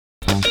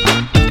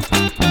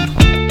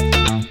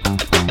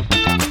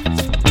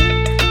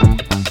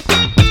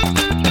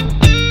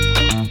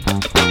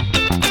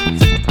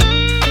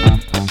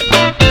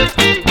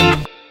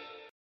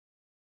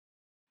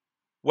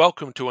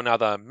Welcome to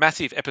another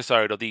massive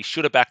episode of the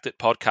Shoulda Backed It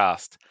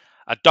podcast.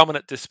 A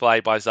dominant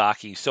display by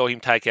Zaki saw him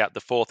take out the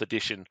fourth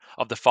edition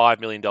of the $5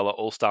 million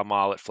All-Star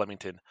Mile at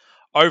Flemington.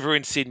 Over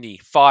in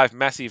Sydney, 5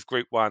 massive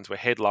Group 1s were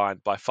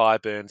headlined by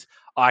Fireburn's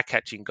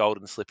eye-catching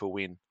Golden Slipper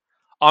win.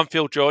 I'm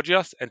Phil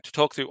Georgios, and to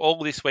talk through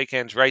all this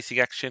weekend's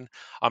racing action,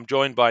 I'm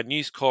joined by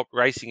News Corp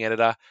racing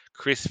editor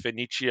Chris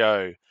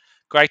Vinicio.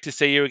 Great to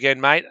see you again,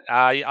 mate.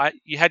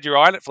 You had your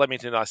eye on at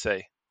Flemington, I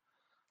see.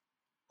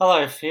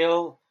 Hello,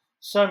 Phil.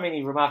 So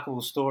many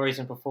remarkable stories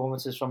and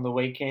performances from the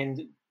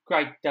weekend.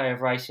 Great day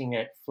of racing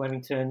at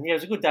Flemington. Yeah, it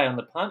was a good day on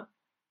the punt.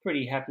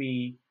 Pretty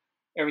happy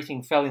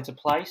everything fell into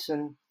place.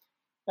 And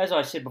as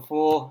I said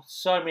before,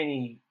 so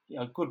many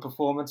good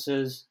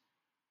performances.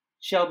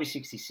 Shelby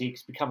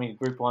 66 becoming a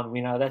Group 1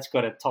 winner. That's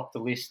got to top the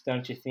list,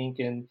 don't you think?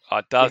 And Oh,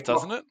 it does,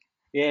 doesn't it?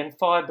 Yeah, and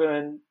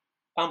Fireburn,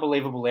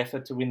 unbelievable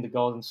effort to win the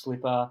Golden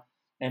Slipper.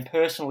 And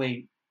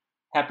personally,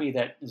 happy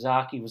that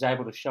Zaki was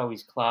able to show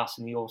his class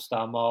in the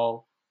All-Star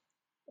Mile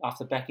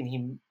after backing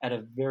him at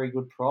a very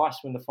good price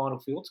when the final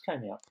fields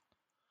came out.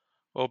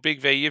 Well,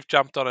 Big V, you've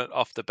jumped on it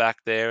off the back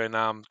there,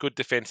 and good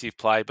defensive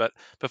play. But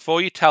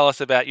before you tell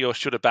us about your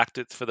shoulda backed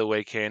it for the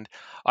weekend,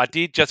 I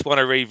did just want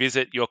to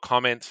revisit your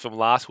comments from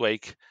last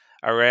week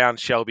around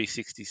Shelby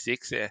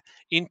 66.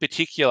 In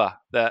particular,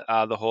 that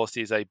the horse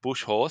is a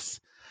bush horse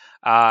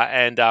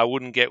and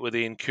wouldn't get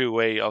within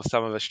cooee of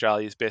some of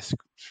Australia's best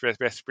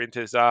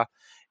sprinters.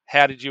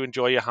 How did you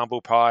enjoy your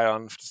humble pie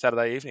on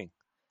Saturday evening?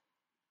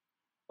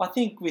 I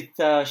think with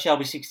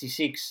Shelby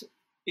 66,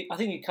 I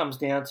think it comes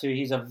down to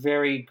he's a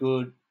very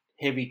good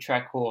heavy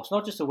track horse,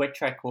 not just a wet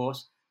track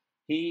horse.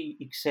 He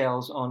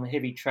excels on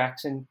heavy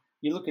tracks, and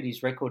you look at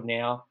his record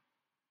now.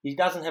 He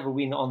doesn't have a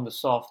win on the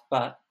soft,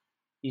 but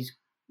he's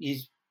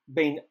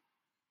been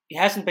he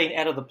hasn't been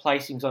out of the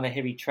placings on a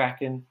heavy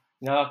track, and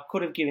I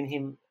could have given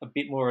him a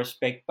bit more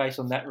respect based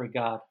on that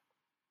regard.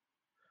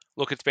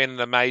 Look, it's been an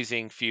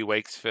amazing few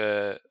weeks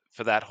for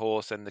that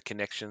horse, and the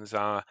connections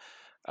are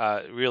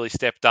really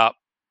stepped up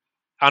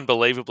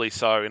unbelievably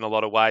so in a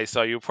lot of ways.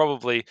 So you're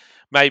probably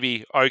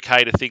maybe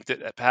okay to think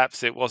that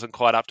perhaps it wasn't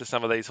quite up to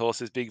some of these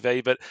horses, Big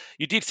V. But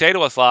you did say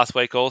to us last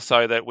week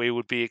also that we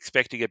would be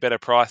expecting a better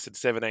price than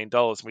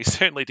 $17. We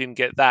certainly didn't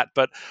get that.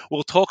 But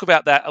we'll talk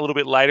about that a little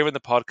bit later in the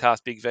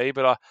podcast, Big V.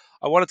 But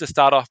I wanted to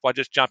start off by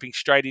just jumping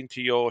straight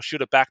into your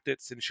shoulda backed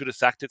it and shoulda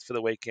sacked it for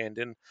the weekend.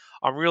 And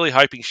I'm really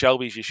hoping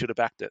Shelby's you shoulda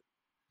backed it.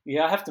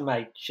 Yeah, I have to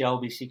make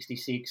Shelby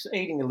 66,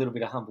 eating a little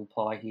bit of humble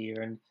pie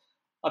here. And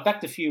I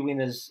backed a few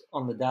winners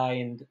on the day,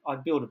 and I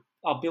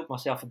built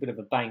myself a bit of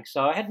a bank.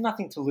 So I had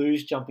nothing to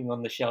lose jumping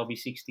on the Shelby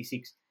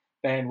 66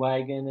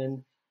 bandwagon.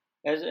 And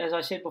as I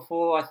said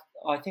before,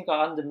 I think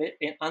I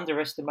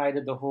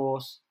underestimated the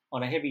horse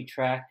on a heavy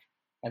track.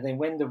 And then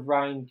when the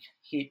rain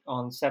hit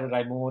on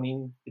Saturday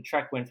morning, the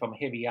track went from a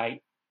heavy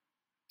 8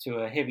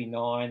 to a heavy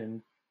 9,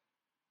 and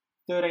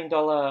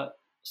 $13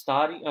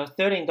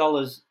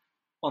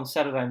 on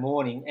Saturday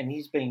morning, and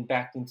he's been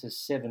backed into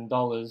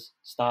 $7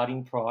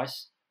 starting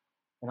price.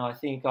 And I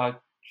think I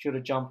should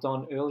have jumped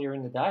on earlier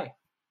in the day.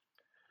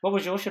 What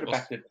was your should have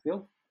backed it,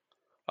 Phil?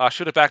 I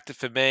should have backed it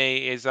for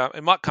me is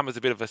it might come as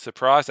a bit of a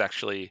surprise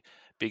actually,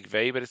 Big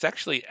V, but it's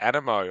actually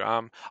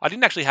Animo. I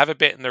didn't actually have a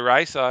bet in the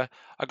race. I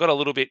got a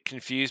little bit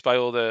confused by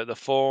all the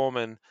form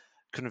and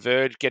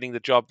Converge getting the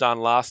job done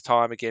last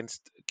time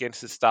against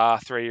the star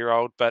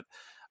 3-year-old, but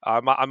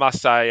I must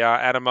say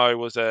Animo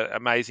was an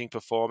amazing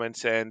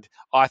performance, and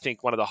I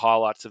think one of the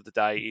highlights of the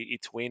day.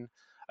 Its win,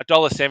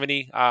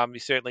 $1.70.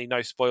 Is certainly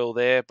no spoil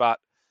there,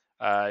 but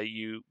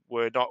you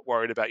were not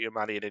worried about your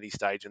money at any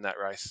stage in that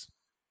race.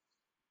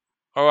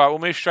 All right, we'll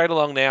move straight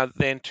along now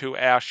then to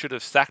our should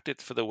have sacked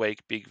it for the week,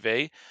 Big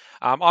V.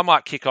 I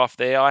might kick off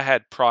there. I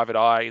had Private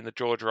Eye in the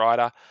George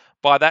Ryder.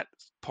 By that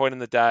point in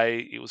the day,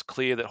 it was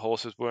clear that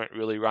horses weren't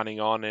really running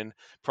on, and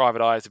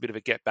Private Eye is a bit of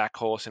a get back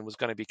horse and was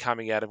going to be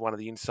coming out of one of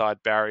the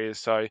inside barriers.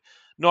 So,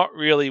 not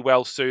really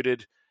well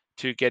suited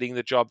to getting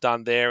the job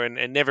done there,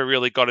 and never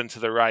really got into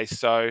the race.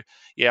 So,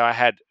 yeah, I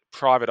had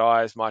Private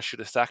Eye as my should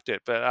have sacked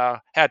it.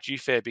 But how'd you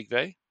fare, Big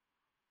V?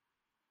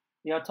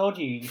 Yeah, I told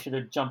you should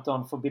have jumped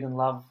on Forbidden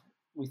Love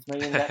with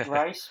me in that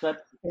race.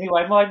 But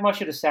anyway, my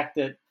should have sacked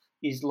it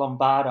is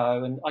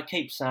Lombardo, and I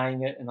keep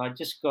saying it, and I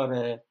just got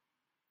to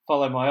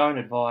follow my own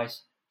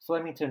advice.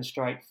 Flemington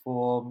straight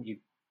form, you've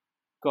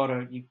got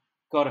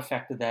to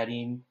factor that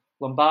in.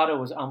 Lombardo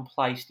was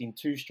unplaced in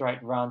 2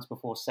 straight runs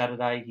before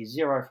Saturday. He's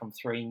 0 from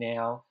 3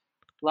 now.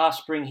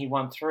 Last spring he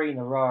won 3 in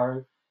a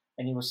row,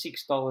 and he was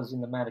 $6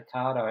 in the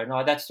Manikato.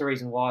 And that's the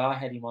reason why I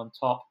had him on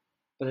top.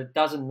 But it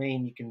doesn't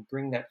mean you can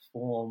bring that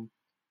form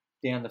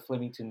down the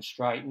Flemington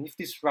straight. And if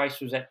this race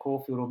was at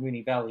Caulfield or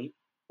Moonee Valley,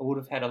 I would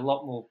have had a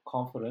lot more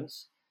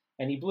confidence.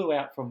 And he blew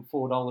out from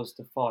 $4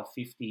 to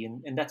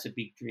 $5.50, and that's a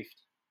big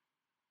drift.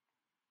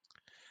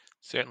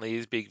 Certainly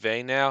is, Big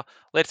V. Now,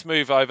 let's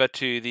move over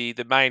to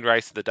the main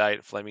race of the day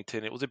at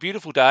Flemington. It was a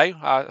beautiful day.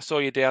 I saw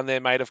you down there,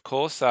 mate, of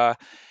course,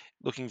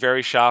 looking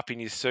very sharp in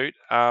your suit.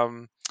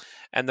 And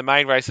the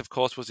main race, of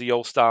course, was the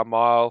All-Star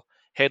Mile,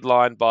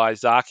 headlined by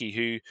Zaki,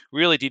 who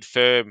really did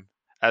firm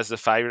as the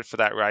favourite for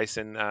that race,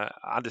 and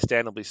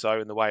understandably so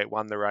in the way it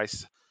won the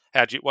race.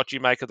 What do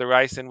you make of the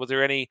race, and was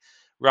there any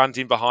runs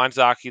in behind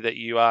Zaki that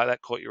you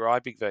that caught your eye,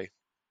 Big V?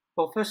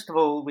 Well, first of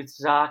all, with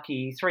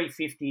Zaki,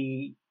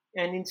 350,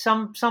 and in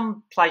some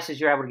places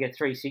you're able to get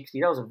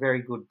 360. That was a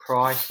very good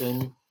price,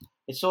 and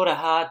it's sort of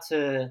hard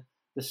to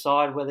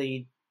decide whether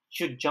you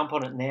should jump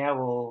on it now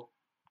or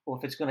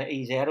if it's going to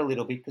ease out a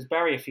little bit, because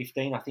barrier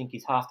 15, I think,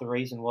 is half the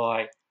reason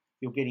why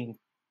you're getting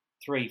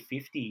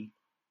 350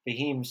 for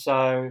him.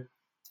 So,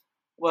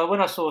 well,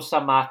 when I saw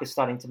some markets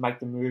starting to make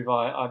the move,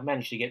 I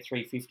managed to get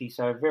 350,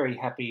 so very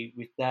happy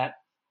with that.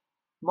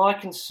 My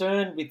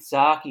concern with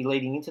Zaki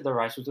leading into the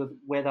race was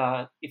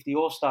whether, if the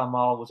All Star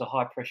Mile was a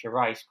high pressure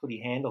race, could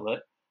he handle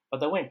it? But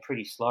they went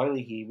pretty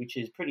slowly here,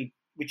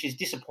 which is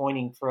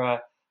disappointing for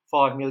a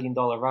 $5 million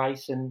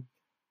race. And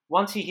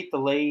once he hit the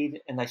lead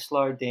and they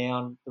slowed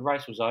down, the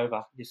race was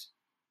over. Just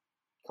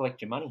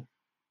collect your money.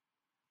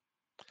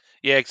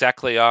 Yeah,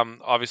 exactly.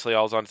 Obviously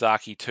I was on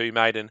Zaki too,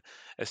 mate, and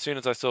as soon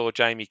as I saw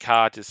Jamie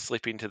Carr just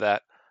slip into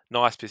that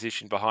nice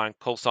position behind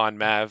call sign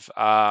Mav,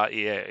 yeah,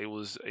 it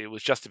was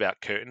just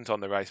about curtains on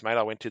the race, mate.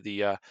 I went to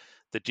the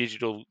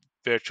digital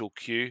virtual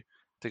queue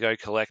to go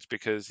collect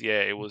because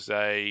yeah, it was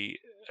a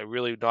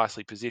really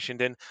nicely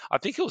positioned, and I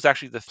think it was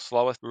actually the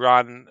slowest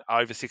run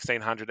over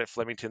 1600 at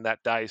Flemington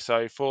that day.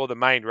 So for the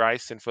main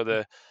race and for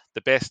the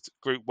best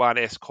Group 1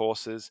 S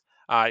courses,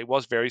 it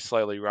was very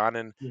slowly run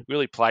and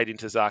really played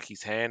into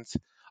Zaki's hands.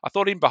 I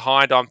thought in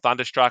behind on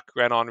Thunderstruck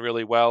ran on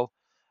really well.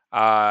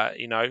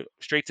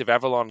 Streets of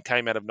Avalon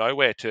came out of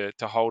nowhere to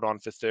hold on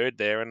for third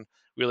there, and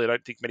really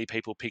don't think many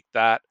people picked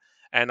that.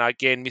 And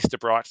again, Mr.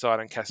 Brightside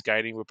and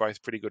Cascading were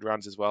both pretty good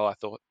runs as well, I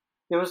thought.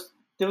 There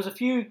was a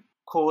few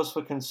cause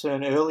for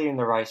concern early in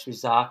the race with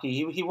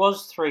Zaki. He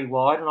was three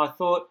wide, and I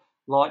thought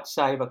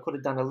Lightsaber could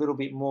have done a little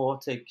bit more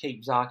to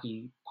keep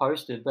Zaki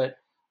posted, but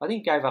I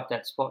think gave up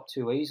that spot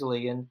too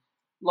easily. And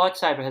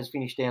Lightsaber has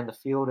finished down the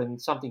field,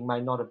 and something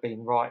may not have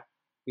been right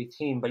with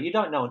him, but you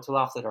don't know until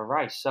after the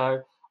race.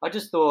 So I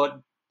just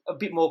thought a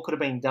bit more could have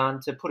been done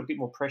to put a bit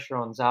more pressure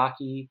on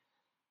Zaki.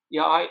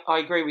 Yeah, I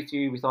agree with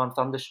you with I'm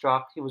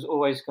Thunderstruck. He was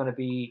always going to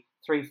be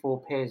 3,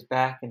 4 pairs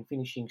back and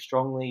finishing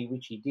strongly,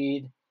 which he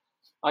did.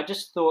 I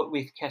just thought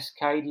with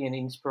Cascadian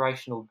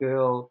Inspirational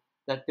Girl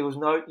that there was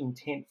no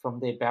intent from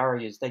their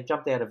barriers. They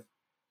jumped out of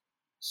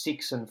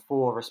 6 and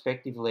 4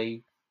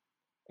 respectively,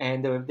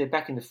 and they're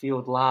back in the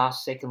field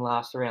last, second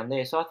last around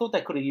there. So I thought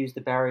they could have used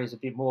the barriers a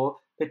bit more,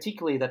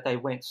 particularly that they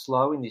went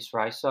slow in this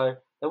race. So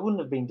they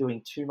wouldn't have been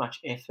doing too much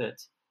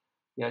effort,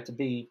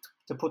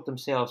 to put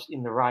themselves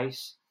in the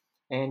race.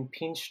 And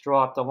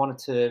Pinstriped, I wanted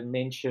to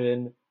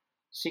mention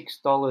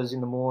 $6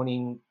 in the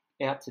morning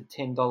out to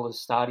 $10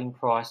 starting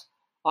price.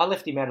 I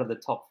left him out of the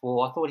top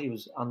four. I thought he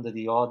was under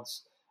the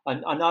odds.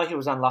 I know he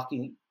was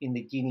unlucky in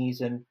the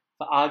Guineas, and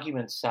for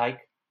argument's sake,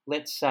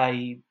 let's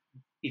say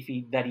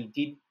he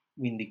did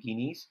win the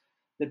Guineas,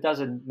 that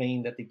doesn't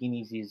mean that the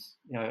Guineas is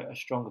a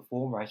stronger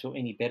form race or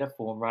any better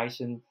form race.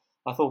 And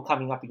I thought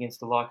coming up against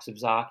the likes of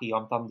Zaki,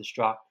 I'm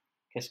Thunderstruck,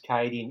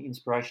 Cascadian,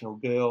 Inspirational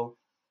Girl,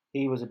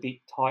 he was a bit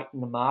tight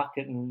in the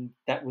market, and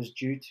that was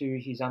due to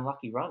his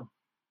unlucky run.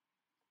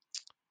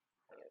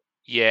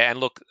 Yeah, and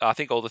look, I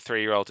think all the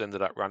 3-year-olds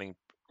ended up running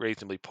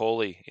reasonably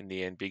poorly in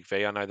the end, Big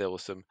V. I know there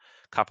was some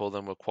couple of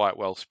them were quite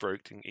well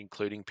spruiked,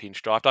 including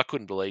Pinstriped. I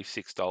couldn't believe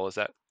 $6.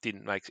 That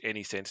didn't make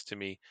any sense to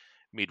me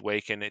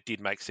midweek, and it did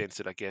make sense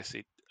that I guess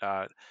it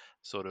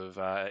sort of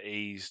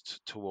eased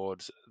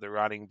towards the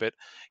running. But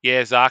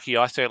yeah, Zaki,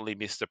 I certainly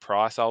missed the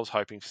price. I was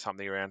hoping for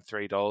something around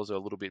 $3 or a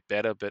little bit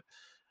better, but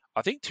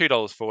I think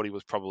 $2.40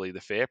 was probably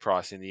the fair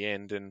price in the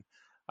end, and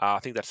I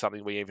think that's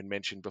something we even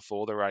mentioned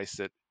before the race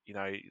that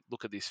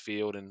look at this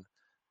field and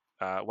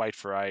weight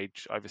for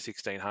age over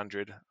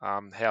 1600.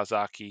 How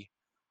Zaki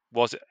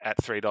was at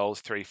 $3,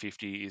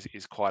 350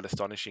 is quite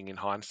astonishing in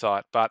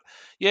hindsight. But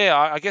yeah,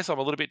 I guess I'm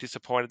a little bit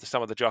disappointed that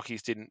some of the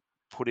jockeys didn't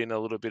put in a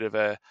little bit of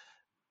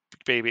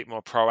be a bit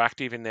more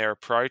proactive in their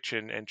approach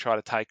and try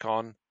to take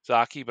on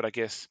Zaki. But I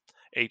guess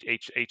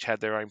each had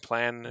their own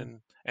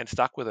plan and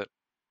stuck with it.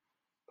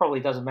 Probably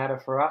doesn't matter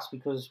for us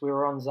because we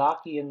were on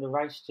Zaki and the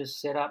race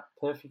just set up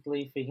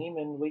perfectly for him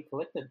and we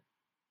collected.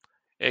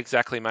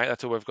 Exactly, mate.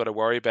 That's all we've got to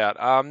worry about.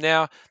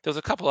 Now there was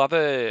a couple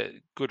other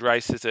good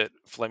races at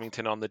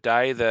Flemington on the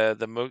day, the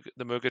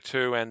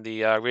Mugatu and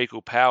the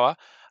Regal Power.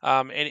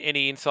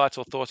 Any insights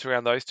or thoughts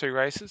around those two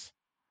races?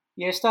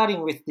 Yeah,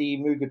 starting with the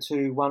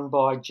Mugatu, won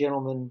by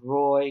Gentleman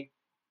Roy.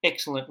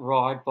 Excellent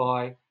ride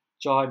by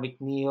Jai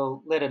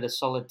McNeil, led at a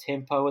solid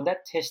tempo, and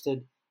that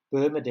tested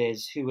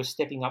Bermudez, who was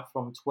stepping up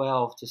from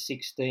 12 to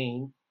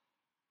 16.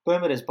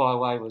 Bermudez, by the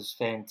way, was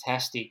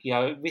fantastic.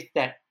 With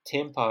that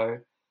tempo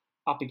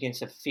up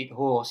against a fit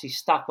horse, he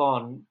stuck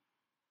on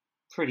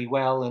pretty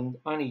well and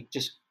only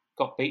just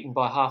got beaten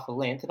by half a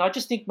length. And I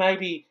just think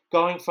maybe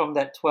going from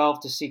that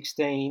 12 to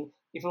 16,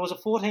 if it was a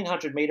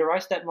 1400-meter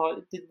race, the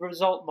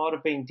result might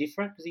have been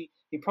different because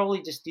he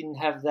probably just didn't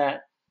have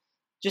that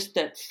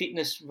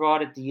fitness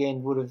right at the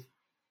end would have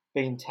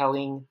been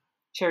telling.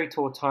 Cherry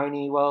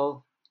Tortoni,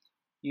 well,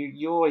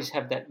 you always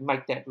have that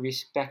make that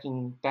risk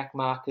backing back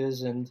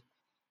markers, and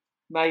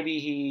maybe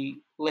he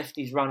left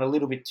his run a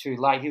little bit too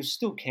late. He was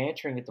still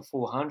cantering at the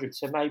 400,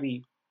 so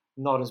maybe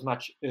not as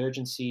much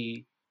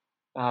urgency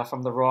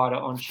from the rider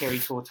on Cherry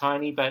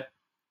Tortoni, but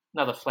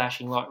another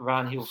flashing light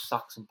run. He'll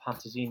suck some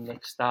punters in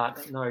next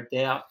start, no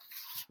doubt.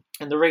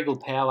 And the Regal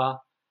Power,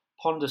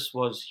 Pondus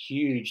was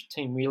huge.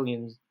 Team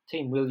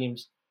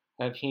Williams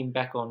have him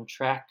back on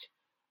track.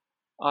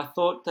 I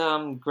thought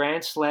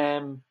Grand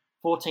Slam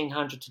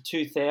 1400 to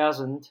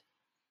 2000.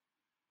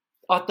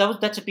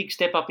 That's a big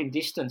step up in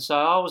distance. So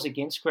I was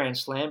against Grand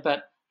Slam,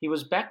 but he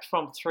was backed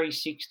from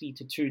 360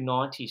 to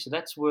 290. So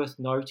that's worth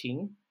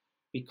noting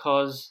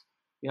because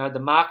the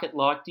market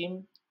liked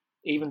him,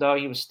 even though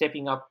he was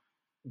stepping up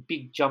a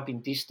big jump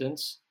in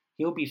distance.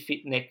 He'll be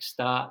fit next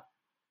start,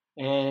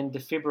 and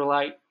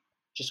Defibrillate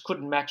just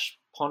couldn't match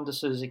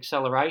Pondus's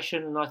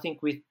acceleration. And I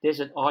think with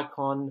Desert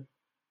Icon,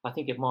 I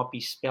think it might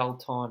be spell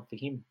time for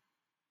him.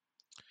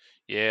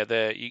 Yeah,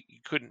 you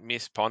couldn't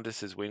miss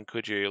Pondus's win,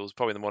 could you? It was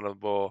probably one of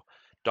the more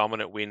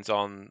dominant wins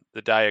on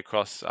the day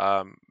across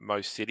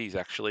most cities.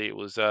 Actually, it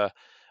was a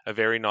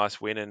very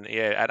nice win, and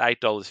yeah, at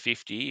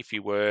 $8.50, if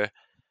you were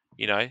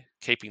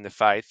keeping the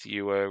faith,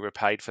 you were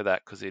repaid for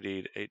that because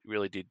it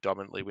really did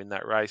dominantly win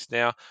that race.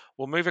 Now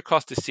we'll move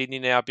across to Sydney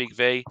now, Big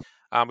V.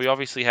 We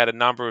obviously had a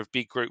number of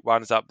big Group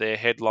 1s up there,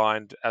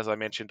 headlined, as I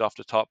mentioned off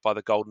the top, by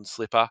the Golden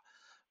Slipper.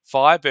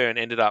 Fireburn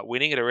ended up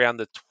winning at around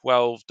the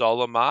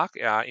 $12 mark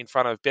in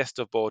front of Best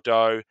of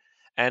Bordeaux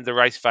and the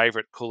race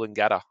favourite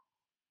Coolangatta.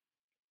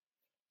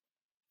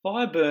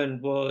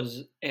 Fireburn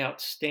was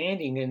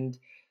outstanding and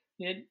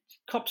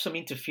copped some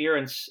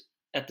interference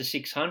at the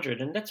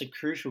 600, and that's a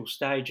crucial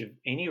stage of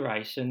any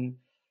race. And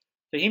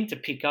for him to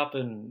pick up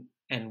and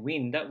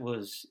win, that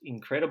was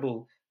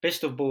incredible.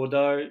 Best of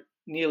Bordeaux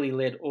nearly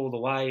led all the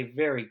way,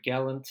 very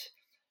gallant.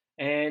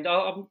 And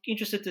I'm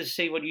interested to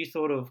see what you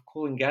thought of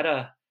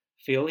Coolangatta,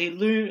 Phil.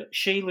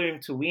 She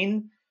loomed to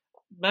win.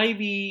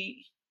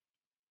 Maybe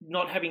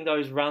not having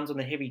those runs on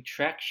the heavy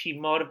track, she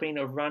might have been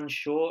a run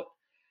short.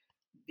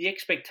 The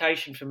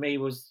expectation for me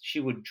was she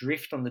would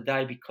drift on the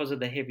day because of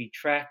the heavy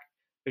track,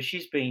 but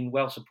she's been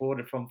well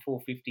supported from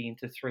 450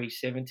 into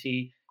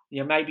 370.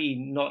 Maybe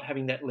not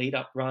having that lead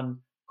up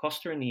run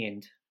cost her in the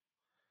end.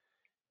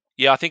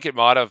 Yeah, I think it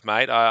might have,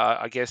 mate.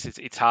 I guess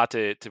it's hard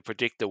to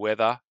predict the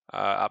weather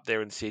up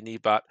there in Sydney,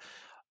 but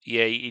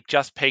yeah, it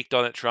just peaked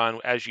on its run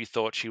as you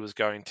thought she was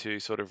going to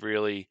sort of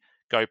really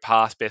go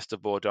past Best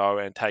of Bordeaux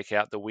and take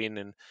out the win,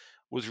 and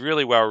was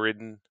really well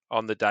ridden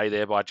on the day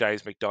there by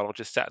James McDonald.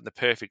 Just sat in the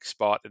perfect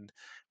spot and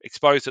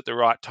exposed at the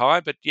right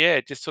time. But yeah,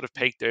 it just sort of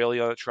peaked early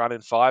on its run,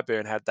 and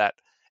Fireburn had that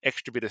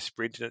extra bit of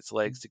sprint in its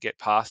legs to get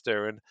past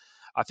her. And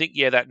I think,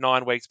 yeah, that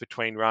 9 weeks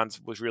between runs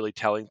was really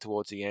telling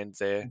towards the end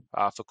there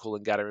for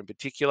Coolangatta in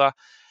particular.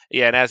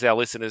 Yeah, and as our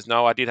listeners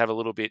know, I did have a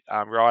little bit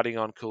riding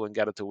on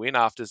Coolangatta to win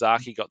after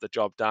Zaki got the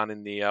job done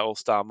in the All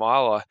Star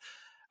Mile.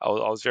 I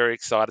was very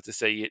excited to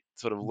see it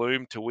sort of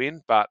loom to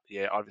win, but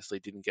yeah, obviously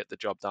didn't get the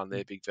job done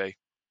there, Big V.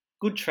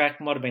 Good track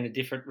might have been a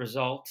different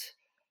result.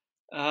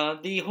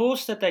 The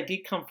horse that they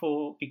did come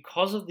for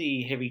because of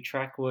the heavy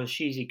track was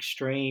She's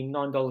Extreme,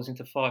 $9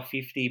 into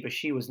 550, but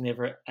she was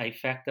never a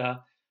factor.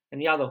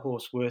 And the other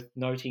horse worth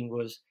noting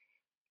was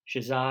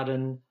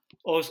Shazadin.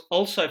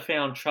 Also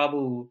found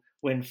trouble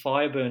when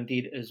Fireburn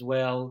did as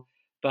well,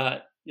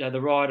 but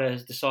the rider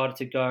has decided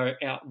to go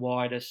out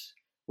widest,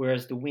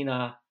 whereas the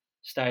winner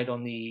stayed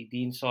on the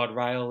inside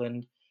rail,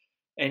 and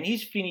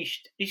he's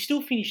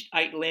still finished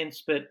 8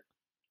 lengths, but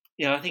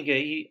I think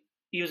he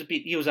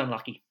was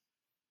unlucky.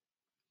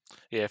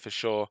 Yeah, for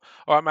sure.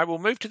 All right, mate, we'll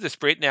move to the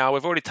sprint now.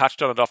 We've already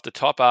touched on it off the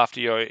top after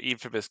your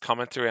infamous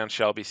comments around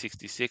Shelby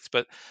 66,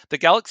 but the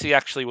Galaxy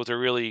actually was a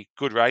really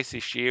good race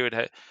this year. It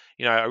had,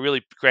 a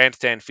really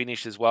grandstand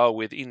finish as well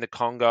with In the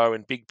Congo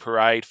and Big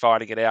Parade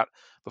fighting it out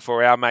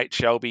before our mate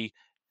Shelby,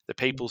 the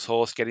people's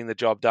horse, getting the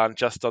job done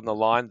just on the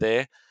line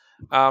there.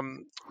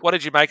 What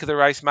did you make of the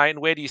race, mate, and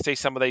where do you see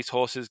some of these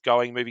horses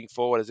going moving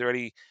forward? Is there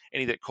any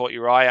that caught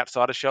your eye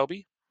outside of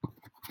Shelby?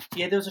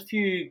 Yeah, there was a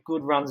few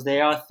good runs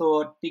there. I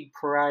thought Big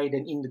Parade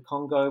and In the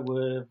Congo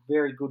were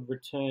very good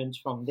returns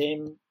from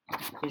them.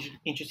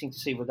 Interesting to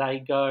see where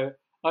they go.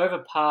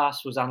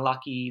 Overpass was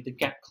unlucky. The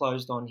gap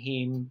closed on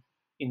him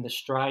in the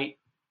straight.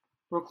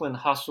 Brooklyn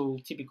Hustle,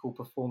 typical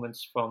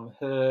performance from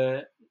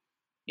her.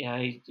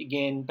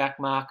 Again, back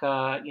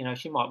marker.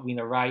 She might win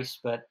a race,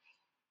 but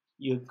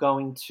you're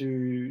going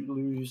to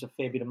lose a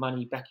fair bit of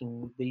money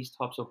backing these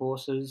types of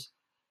horses.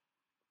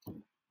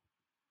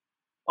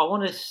 I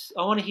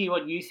want to hear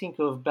what you think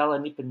of Bella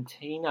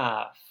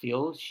Nipotina,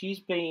 Phil. She's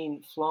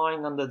been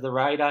flying under the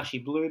radar. She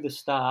blew the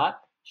start.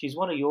 She's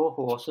one of your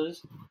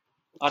horses.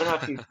 I don't know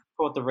if you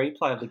caught the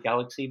replay of the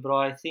Galaxy, but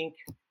I think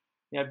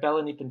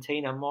Bella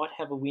Nipotina might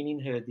have a win in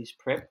her this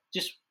prep.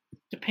 Just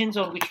depends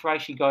on which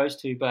race she goes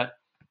to, but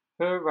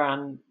her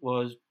run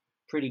was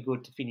pretty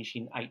good to finish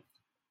in 8th.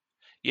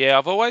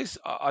 Yeah,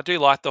 I do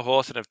like the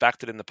horse and have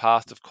backed it in the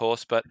past, of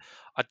course, but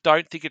I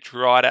don't think it's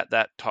right at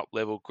that top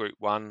level Group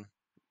 1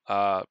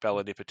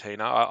 Bella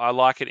Nipotina. I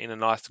like it in a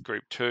nice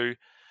Group 2.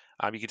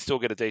 You can still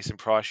get a decent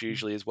price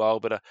usually as well,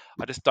 but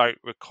I just don't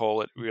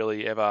recall it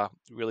really ever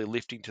really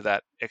lifting to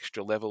that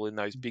extra level in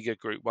those bigger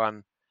Group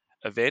 1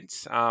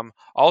 events. I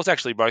was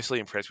actually mostly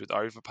impressed with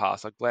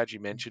Overpass. I'm glad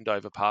you mentioned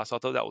Overpass. I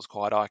thought that was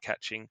quite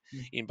eye-catching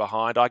in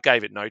behind. I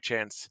gave it no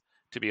chance,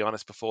 to be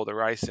honest, before the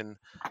race, and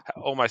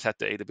almost had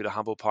to eat a bit of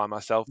humble pie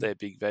myself there,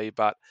 Big V.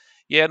 But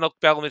yeah, look,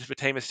 Ballymint's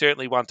team is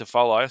certainly one to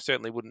follow. I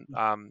certainly wouldn't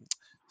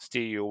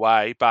steer you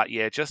away. But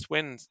yeah, just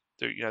when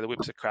the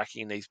whips are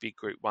cracking in these big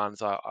Group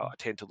 1s, I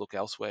tend to look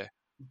elsewhere.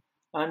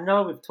 I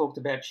know we've talked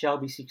about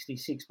Shelby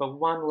 66, but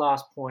one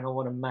last point I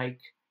want to make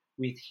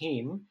with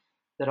him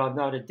that I've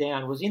noted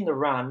down was in the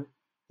run,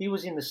 he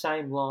was in the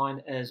same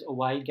line as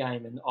Away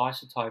Game and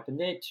Isotope, and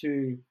they're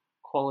two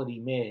quality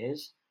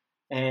mares.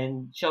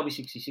 And Shelby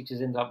 66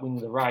 has ended up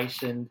winning the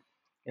race, and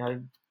you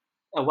know,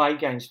 Away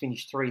Game's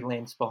finished 3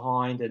 lengths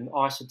behind, and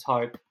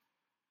Isotope,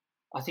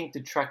 I think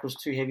the track was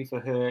too heavy for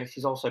her.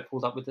 She's also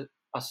pulled up with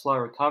a slow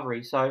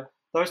recovery. So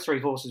those 3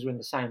 horses were in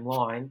the same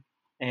line,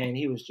 and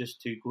he was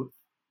just too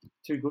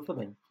good for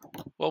them.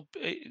 Well,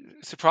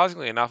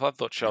 surprisingly enough, I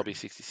thought Shelby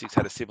 66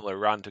 had a similar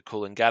run to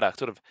Coolangatta,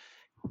 sort of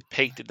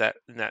peaked at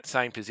that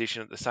same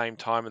position at the same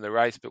time in the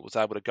race, but was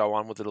able to go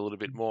on with it a little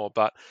bit more.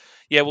 But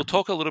yeah, we'll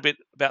talk a little bit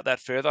about that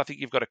further. I think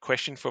you've got a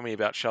question for me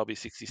about Shelby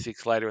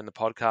 66 later in the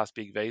podcast,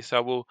 Big V.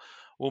 So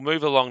we'll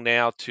move along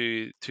now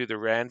to the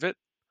Ranvet,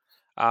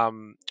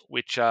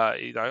 which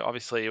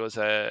obviously it was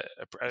an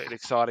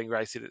exciting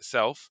race in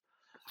itself.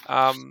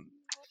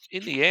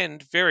 In the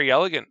end, Very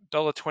Elegant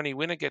 $1.20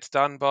 winner gets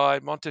done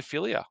by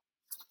Montefilia.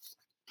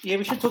 Yeah,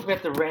 we should talk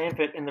about the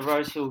Rampant and the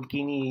Rosehill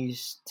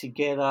Guineas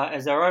together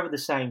as they're over the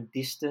same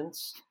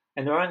distance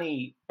and they're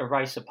only a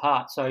race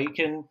apart. So you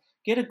can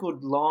get a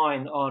good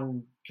line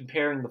on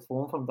comparing the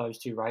form from those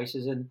two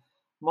races. And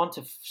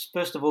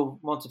first of all,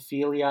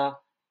 Montefilia,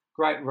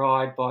 great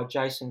ride by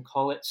Jason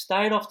Collett,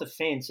 stayed off the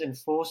fence and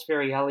forced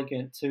Very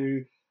Elegant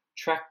to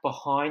track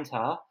behind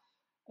her.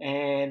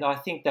 And I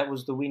think that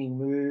was the winning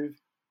move.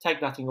 Take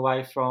nothing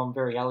away from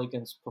Very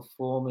Elegant's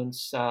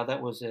performance.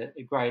 That was a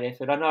great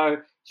effort. I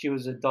know she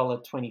was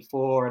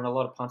 $1.24, and a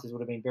lot of punters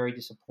would have been very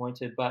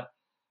disappointed, but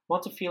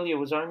Montefilia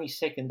was only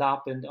second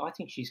up, and I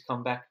think she's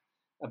come back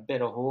a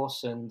better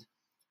horse. And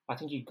I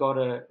think you got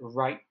to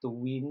rate the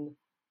win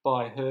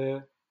by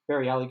her.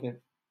 Very Elegant,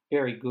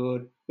 very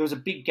good. There was a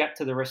big gap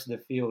to the rest of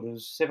the field. It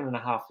was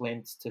 7.5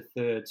 lengths to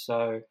third,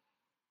 so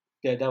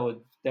they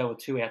were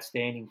two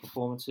outstanding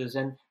performances,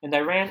 and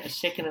they ran a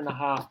second and a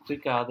half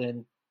quicker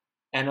than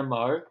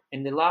Animo.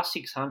 And the last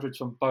 600s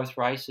from both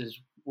races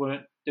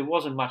weren't. There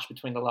wasn't much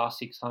between the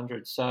last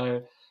 600s,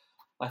 so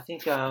I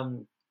think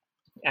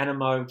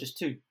Animo just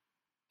too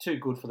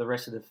good for the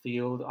rest of the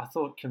field. I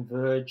thought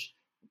Converge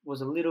was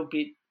a little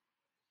bit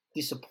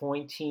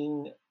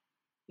disappointing.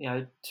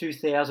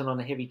 2,000 on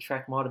a heavy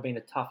track might have been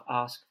a tough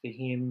ask for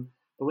him.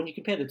 But when you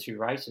compare the two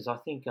races, I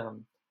think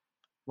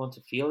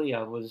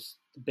Montefilia was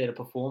the better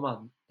performer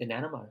than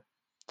Animo.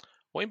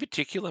 Well, in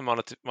particular,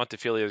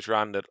 Montefilia's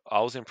run that I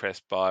was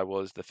impressed by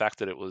was the fact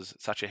that it was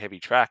such a heavy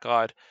track.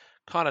 I'd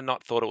kind of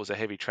not thought it was a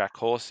heavy track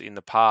horse in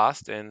the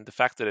past, and the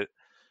fact that it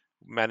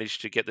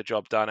managed to get the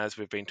job done, as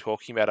we've been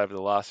talking about over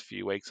the last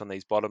few weeks on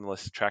these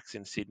bottomless tracks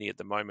in Sydney at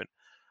the moment,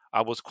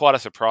 was quite a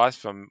surprise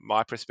from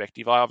my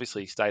perspective. I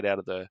obviously stayed out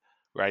of the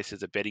race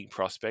as a betting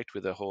prospect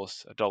with a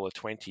horse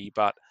 $1.20,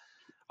 but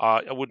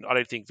I wouldn't. I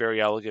don't think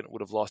Very Elegant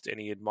would have lost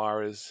any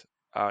admirers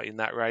in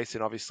that race,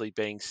 and obviously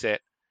being set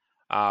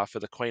for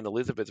the Queen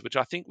Elizabeth, which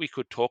I think we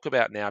could talk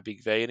about now,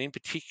 Big V. And in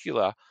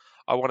particular,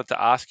 I wanted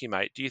to ask you,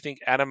 mate, do you think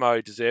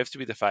Animo deserves to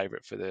be the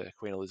favourite for the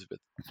Queen Elizabeth?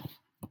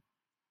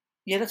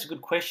 Yeah, that's a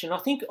good question. I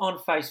think on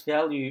face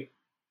value,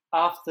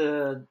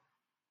 after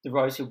the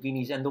Rosehill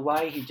Guineas and the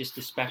way he just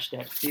dispatched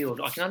that field,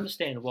 I can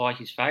understand why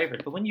he's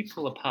favourite. But when you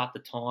pull apart the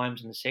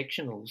times and the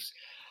sectionals,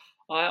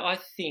 I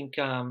think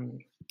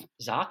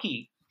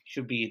Zaki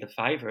should be the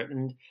favourite.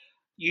 And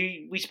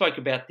we spoke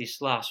about this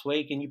last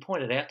week, and you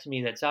pointed out to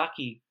me that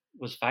Zaki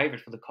was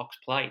favourite for the Cox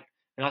Plate,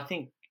 and I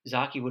think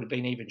Zaki would have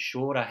been even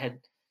shorter had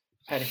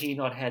he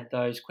not had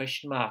those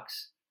question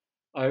marks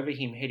over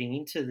him heading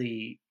into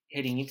the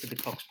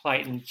Cox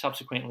Plate, and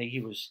subsequently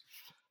he was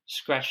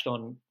scratched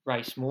on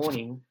race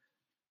morning.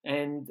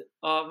 And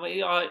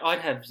I'd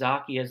have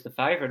Zaki as the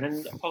favourite.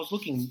 And I was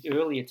looking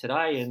earlier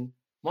today, and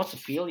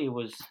Montefilia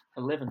was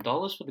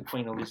 $11 for the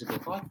Queen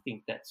Elizabeth. I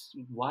think that's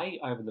way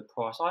over the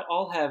price.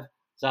 I'll have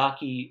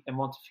Zaki and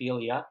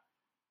Montefilia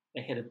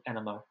ahead of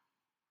Animo.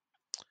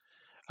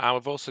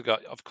 We've also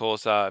got, of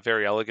course,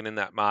 Very Elegant in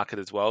that market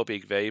as well,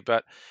 Big V.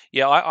 But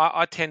yeah,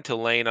 I tend to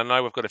lean. I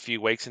know we've got a few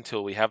weeks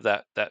until we have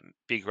that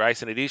big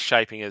race, and it is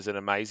shaping as an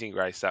amazing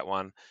race, that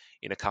one,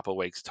 in a couple of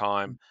weeks'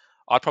 time.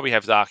 I'd probably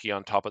have Zaki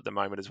on top at the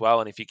moment as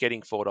well. And if you're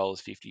getting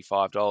 $4.50,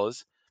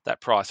 $5,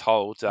 that price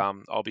holds.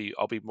 I'll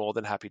be more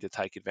than happy to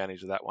take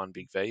advantage of that one,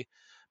 Big V.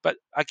 But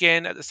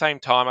again, at the same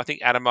time, I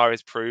think Animo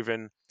has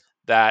proven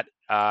that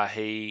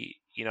he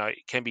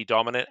can be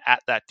dominant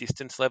at that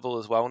distance level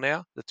as well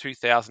now. The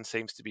 2000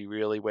 seems to be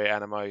really where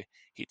Animo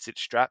hits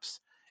its straps.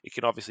 it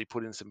can obviously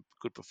put in some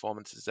good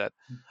performances at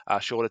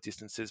shorter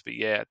distances. But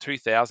yeah,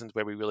 2000 is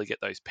where we really get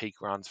those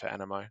peak runs for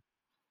Animo.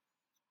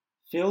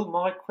 Phil,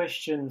 my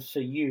question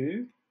for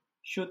you: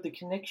 should the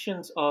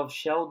connections of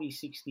Shelby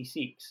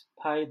 66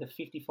 pay the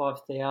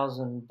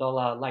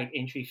 $55,000 late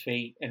entry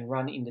fee and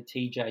run into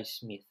TJ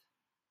Smith?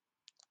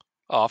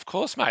 Oh, of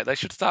course, mate. They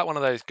should start one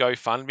of those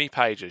GoFundMe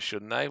pages,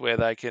 shouldn't they, where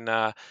they can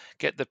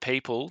get the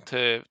people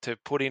to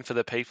put in for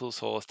the People's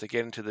Horse to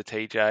get into the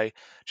TJ,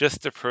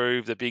 just to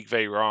prove the Big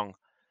V wrong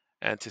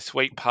and to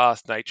sweep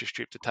past Nature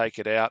Strip to take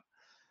it out.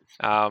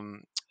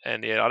 Um,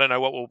 and yeah, I don't know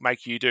what will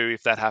make you do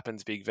if that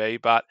happens, Big V.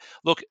 But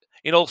look,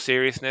 in all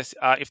seriousness,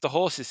 if the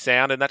horse is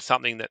sound, and that's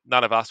something that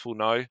none of us will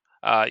know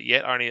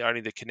yet,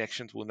 only the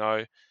connections will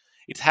know.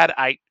 It's had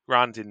 8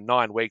 runs in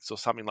 9 weeks or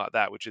something like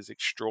that, which is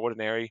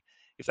extraordinary.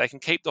 If they can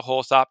keep the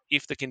horse up,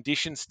 if the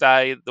conditions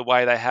stay the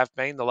way they have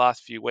been the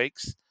last few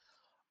weeks,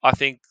 I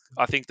think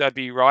they'd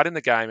be right in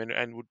the game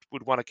and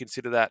would want to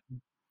consider that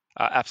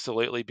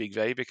absolutely, Big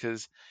V,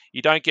 because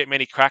you don't get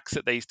many cracks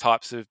at these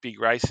types of big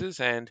races.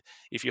 And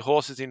if your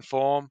horse is in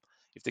form,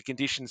 if the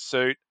conditions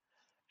suit,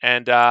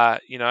 and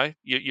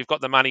you've got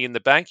the money in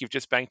the bank, you've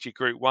just banked your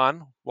Group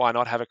One, why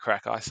not have a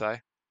crack? I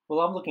say. Well,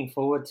 I'm looking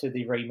forward to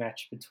the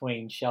rematch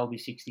between Shelby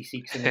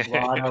 66 and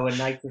Eduardo and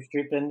Nature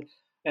Strip.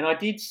 And I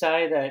did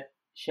say that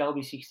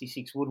Shelby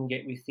 66 wouldn't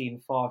get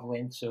within 5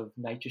 lengths of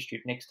Nature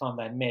Strip next time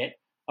they met.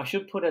 I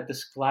should put a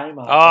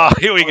disclaimer Oh, that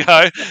here we go. The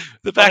on a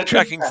good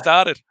backtracking track,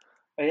 started.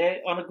 yeah,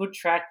 on a good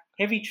track,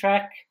 heavy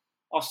track,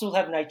 I'll still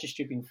have Nature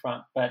Strip in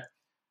front. But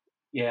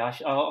yeah,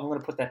 I'm going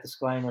to put that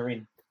disclaimer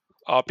in.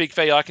 Oh, Big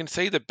V, I can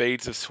see the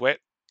beads of sweat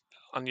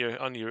on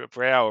your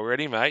brow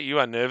already, mate. You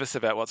are nervous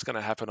about what's going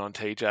to happen on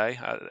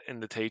TJ in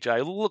the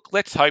TJ. Look,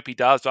 let's hope he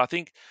does. I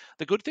think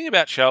the good thing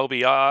about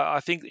Shelby, I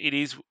think it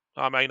is.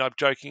 I mean, I'm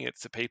joking.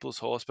 It's a people's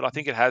horse, but I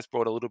think it has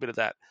brought a little bit of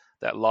that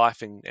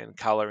life and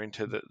colour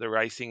into the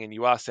racing, and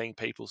you are seeing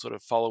people sort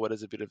of follow it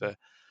as a bit of a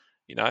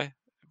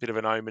bit of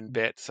an omen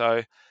bet.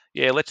 So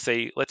yeah, let's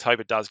see. Let's hope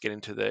it does get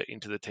into the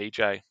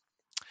TJ.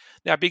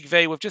 Now, Big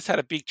V, we've just had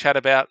a big chat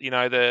about,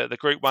 the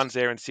Group 1s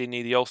there in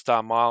Sydney, the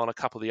All-Star Mile, and a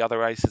couple of the other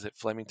races at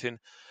Flemington.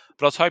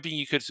 But I was hoping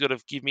you could sort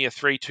of give me a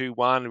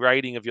 3-2-1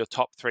 rating of your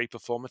top 3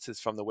 performances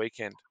from the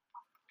weekend.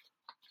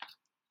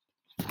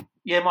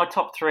 Yeah, my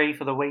top 3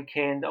 for the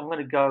weekend, I'm going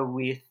to go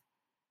with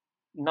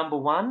number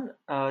 1.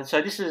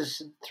 So this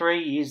is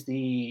 3 is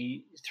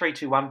the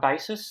 3-2-1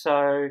 basis.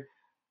 So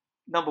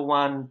number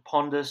 1,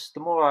 Pondus. The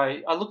more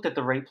I looked at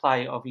the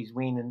replay of his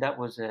win, and that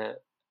was a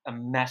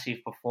massive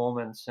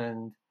performance,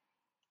 and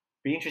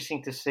be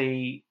interesting to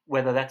see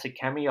whether that's a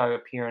cameo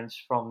appearance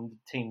from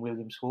Team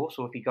Williams horse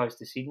or if he goes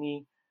to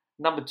Sydney.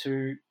 Number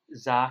 2,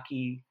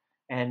 Zaki,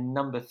 and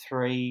number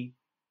 3,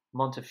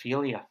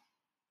 Montefilia.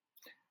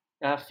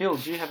 Phil,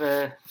 do you have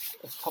a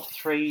top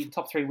three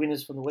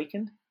winners from the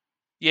weekend?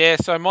 Yeah,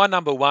 so my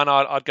number 1,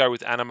 I'd go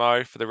with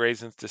Animo for the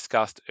reasons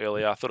discussed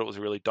earlier. I thought it was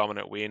a really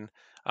dominant win.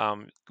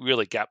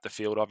 Really gapped the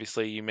field.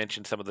 Obviously, you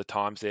mentioned some of the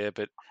times there,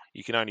 but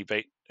you can only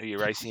beat who you're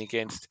racing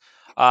against.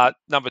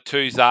 Number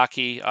 2,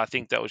 Zaki. I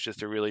think that was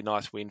just a really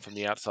nice win from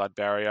the outside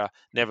barrier.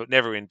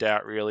 Never in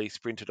doubt, really.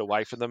 Sprinted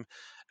away from them,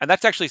 and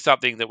that's actually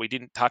something that we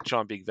didn't touch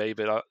on, Big V.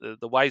 But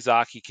the way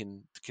Zaki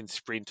can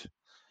sprint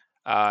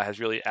has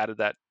really added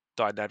that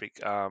dynamic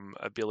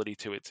ability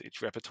to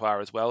its repertoire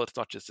as well. It's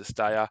not just a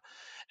stayer.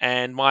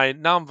 And my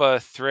number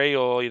 3,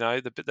 or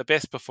the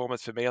best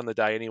performance for me on the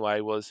day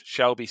anyway, was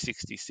Shelby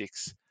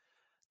 66.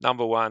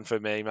 Number 1 for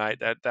me, mate.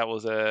 That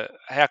was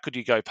how could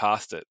you go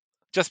past it?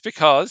 Just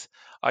because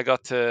I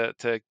got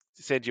to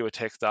send you a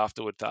text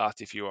afterward to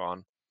ask if you were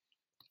on.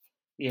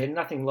 Yeah,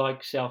 nothing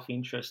like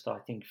self-interest, I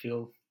think,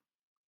 Phil.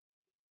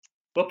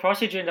 What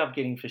price did you end up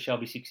getting for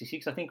Shelby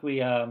 66? I think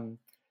we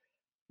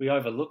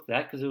overlooked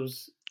that because it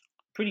was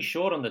pretty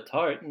short on the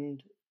tote.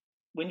 And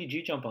when did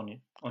you jump on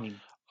him?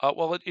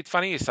 Well, it's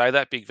funny you say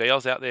that, Big V. I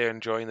was out there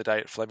enjoying the day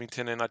at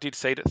Flemington, and I did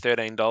see it at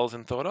 $13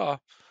 and thought, oh,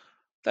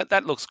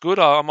 that looks good.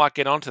 I might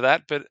get onto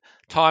that, but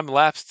time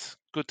lapsed,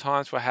 good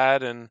times were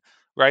had, and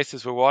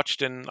races were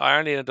watched, and I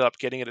only ended up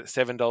getting it at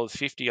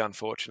 $7.50,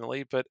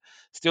 unfortunately. But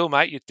still,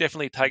 mate, you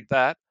definitely take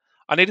that.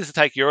 I needed to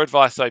take your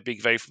advice, though,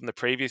 Big V, from the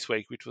previous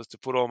week, which was to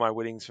put all my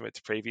winnings from its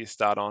previous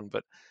start on,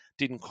 but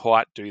didn't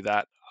quite do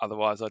that.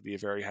 Otherwise, I'd be a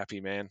very happy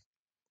man.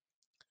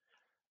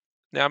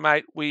 Now,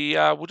 mate,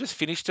 we'll just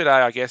finish today,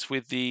 I guess,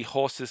 with the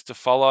horses to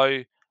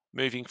follow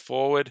moving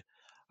forward.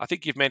 I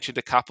think you've mentioned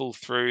a couple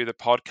through the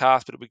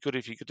podcast, but it'd be good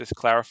if you could just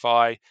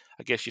clarify,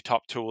 I guess, your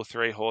top 2 or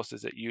 3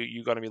 horses that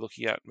you're going to be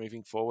looking at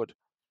moving forward.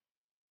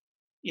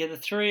 Yeah,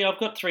 I've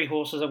got 3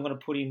 horses I'm going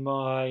to put in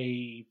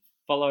my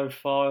follow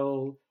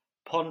file: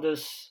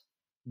 Pondus,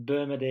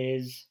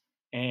 Bermudez,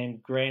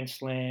 and Grand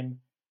Slam,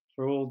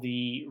 for all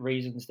the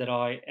reasons that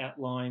I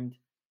outlined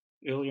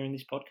earlier in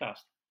this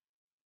podcast.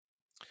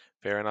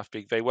 Fair enough,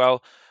 Big V.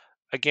 Well,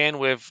 again,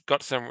 we've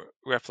got some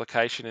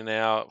replication in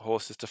our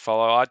horses to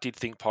follow. I did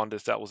think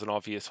Pondus, that was an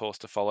obvious horse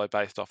to follow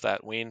based off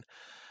that win.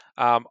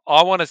 I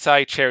want to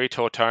say Cherry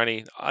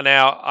Tortoni.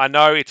 Now, I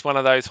know it's one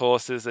of those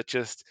horses that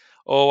just,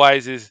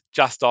 always is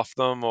just off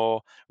them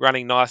or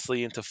running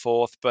nicely into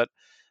fourth. But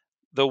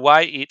the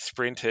way it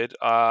sprinted,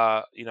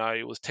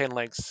 it was 10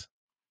 lengths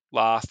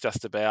last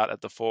just about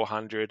at the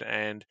 400,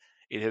 and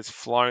it has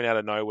flown out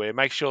of nowhere.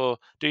 Make sure,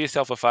 do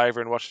yourself a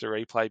favour and watch the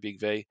replay, Big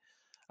V.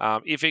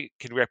 If it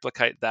can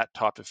replicate that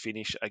type of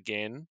finish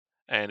again,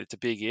 and it's a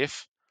big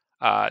if,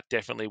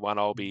 definitely one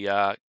I'll be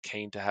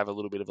keen to have a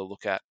little bit of a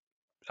look at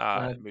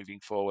No, moving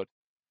forward.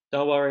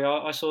 don't worry.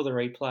 I saw the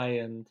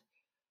replay, and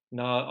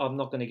no, I'm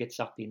not going to get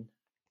sucked in.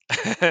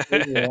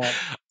 Leave me out.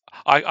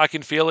 I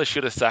can feel I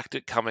should have sacked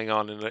it coming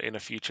on in a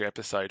future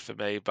episode for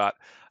me, but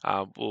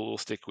we'll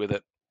stick with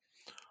it.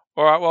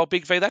 All right, well,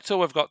 Big V, that's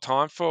all we've got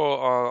time for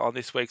on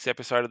this week's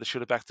episode of the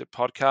Should Have Backed It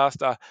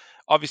podcast.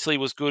 Obviously, it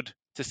was good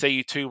to see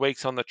you 2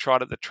 weeks on the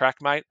trot at the track,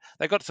 mate.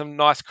 They got some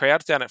nice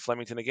crowds down at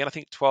Flemington again. I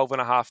think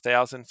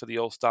 12,500 for the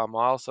All Star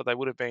Mile, so they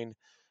would have been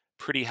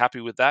pretty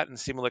happy with that, and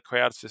similar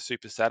crowds for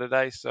Super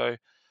Saturday. So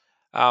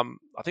I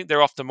think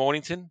they're off to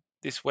Mornington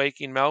this week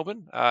in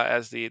Melbourne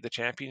as the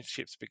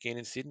championships begin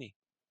in Sydney.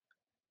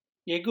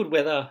 Yeah, good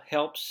weather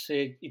helps.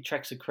 It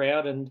attracts a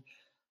crowd, and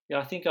yeah,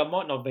 I think I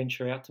might not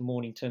venture out to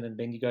Mornington and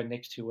Bendigo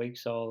next 2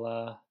 weeks. I'll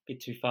a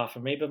bit too far for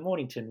me, but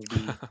Mornington will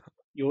be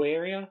your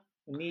area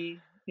near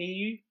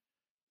you.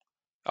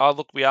 Oh,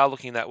 look, we are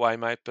looking that way,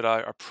 mate, but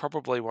I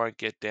probably won't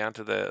get down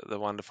to the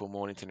wonderful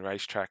Mornington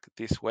racetrack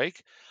this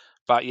week.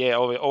 But yeah,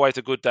 always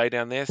a good day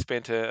down there.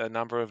 Spent a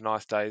number of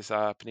nice days,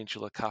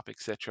 Peninsula Cup,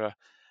 etc.,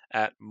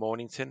 at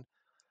Mornington.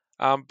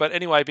 But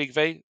anyway, Big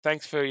V,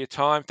 thanks for your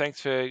time.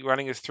 Thanks for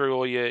running us through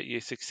all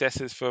your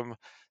successes from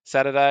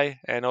Saturday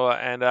and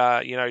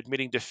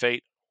admitting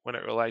defeat when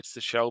it relates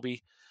to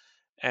Shelby.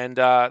 And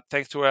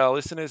thanks to our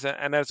listeners.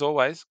 And as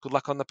always, good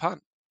luck on the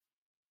punt.